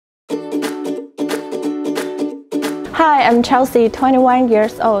Hi, I'm Chelsea, 21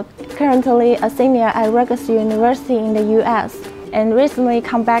 years old, currently a senior at Rutgers University in the US, and recently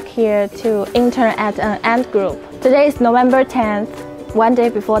come back here to intern at an ant group. Today is November 10th, one day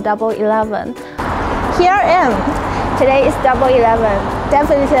before Double 11. Here I am. Today is Double 11.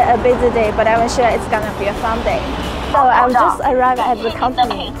 Definitely a busy day, but I'm sure it's gonna be a fun day. So I've just arrived at the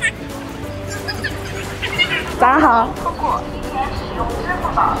company. 早上好。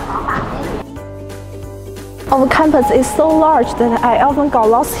Our campus is so large that I often got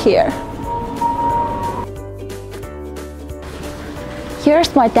lost here.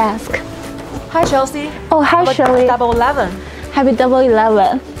 Here's my desk. Hi Chelsea. Oh, hi Shirley. Double 11. Happy Double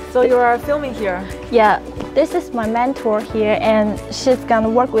 11. So you are filming here? Yeah, this is my mentor here, and she's gonna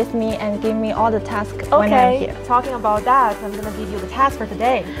work with me and give me all the tasks when I'm here. Talking about that, I'm gonna give you the task for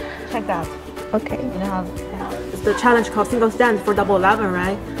today. Check that. Okay. It's the challenge called single stand for Double 11,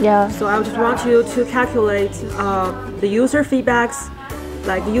 right? Yeah. So I just want you to calculate the user feedbacks,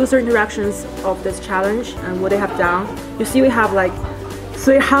 like the user interactions of this challenge and what they have done. You see we have like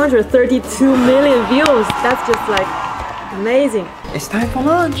 332 million views. That's just like amazing. It's time for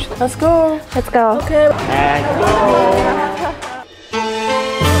lunch. Let's go. Let's go. Okay. And go.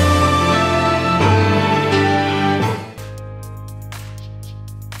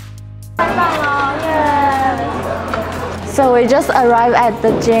 So we just arrived at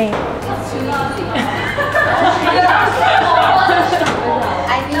the gym.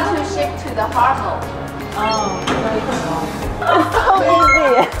 I need to ship to the hardwork. It's so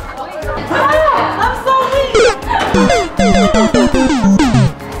easy. I'm so weak.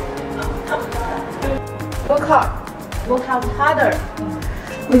 Work hard. Work out harder.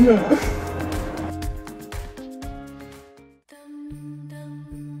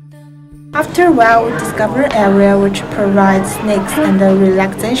 After a while, we discover an area which provides snacks and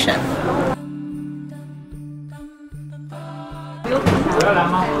relaxation.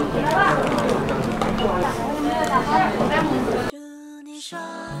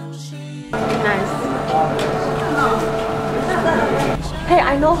 Nice. Hey,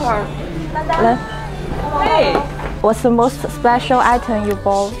 I know her. Hey. What's the most special item you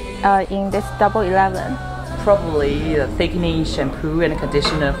bought in this Double 11? Probably the thickening shampoo and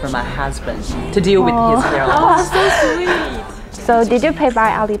conditioner for my husband to deal with his hair loss. So sweet. So did you pay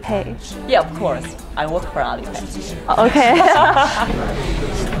by Alipay? Yeah, of course. I work for Alipay. Okay.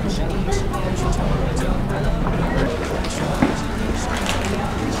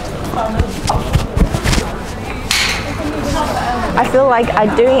 I feel like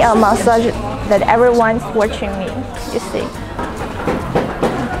I'm doing a massage that everyone's watching me, you see.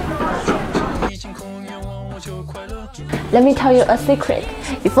 Let me tell you a secret.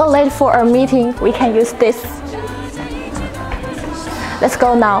 If we're late for a meeting, we can use this. Let's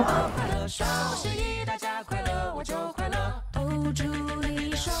go now.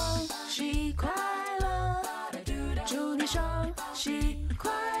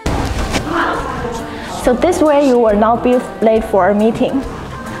 So this way you will not be late for a meeting.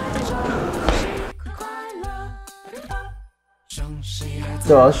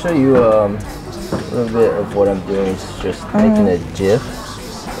 So I'll show you a little bit of what I'm doing. It's just making a GIF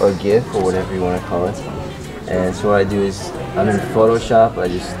or GIF or whatever you want to call it. And so what I do is I'm in Photoshop. I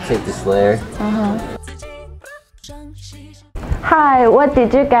just take this layer. Hi, what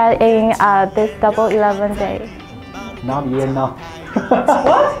did you get in this Double 11 day? Not yet, no.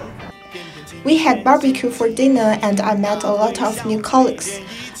 What? We had barbecue for dinner and I met a lot of new colleagues.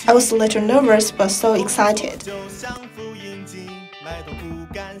 I was a little nervous but so excited.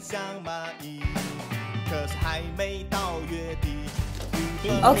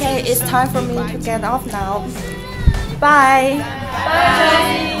 Okay, it's time for me to get off now. Bye.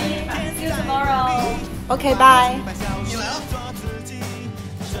 Bye. See you tomorrow. Okay, bye.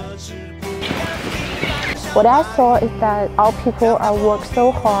 What I saw is that our people are work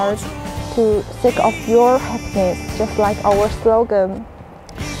so hard to seek of your happiness, just like our slogan.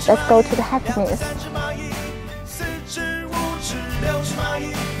 Let's go to the happiness.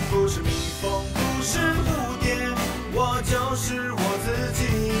我就是我自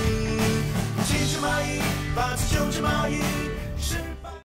己，7只蚂蚁，8只9只蚂蚁。